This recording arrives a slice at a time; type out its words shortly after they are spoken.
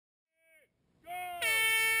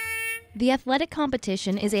The athletic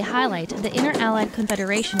competition is a highlight of the Interallied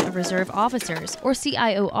Confederation of Reserve Officers, or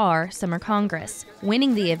CIOR, Summer Congress.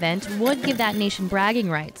 Winning the event would give that nation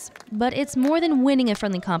bragging rights, but it's more than winning a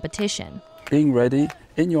friendly competition. Being ready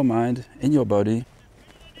in your mind, in your body,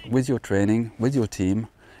 with your training, with your team,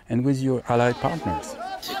 and with your allied partners.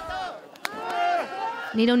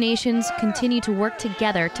 NATO nations continue to work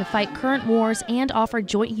together to fight current wars and offer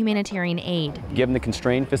joint humanitarian aid. Given the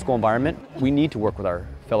constrained fiscal environment, we need to work with our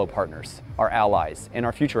fellow partners, our allies, and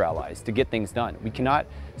our future allies to get things done. We cannot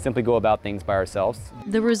simply go about things by ourselves.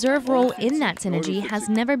 The reserve role in that synergy has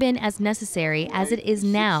never been as necessary as it is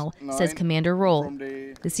now, says Commander Roll.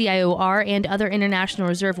 The CIOR and other international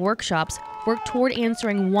reserve workshops work toward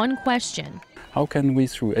answering one question. How can we,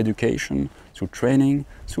 through education, through training,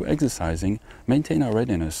 through exercising, maintain our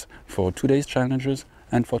readiness for today's challenges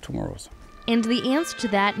and for tomorrow's? And the answer to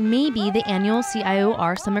that may be the annual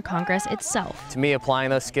CIOR Summer Congress itself. To me, applying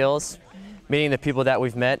those skills, meeting the people that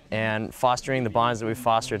we've met, and fostering the bonds that we've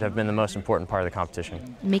fostered have been the most important part of the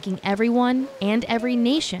competition. Making everyone and every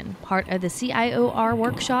nation part of the CIOR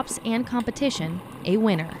workshops and competition a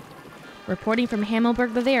winner. Reporting from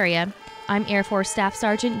Hammelburg, Bavaria, I'm Air Force Staff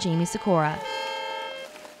Sergeant Jaime Ciciora.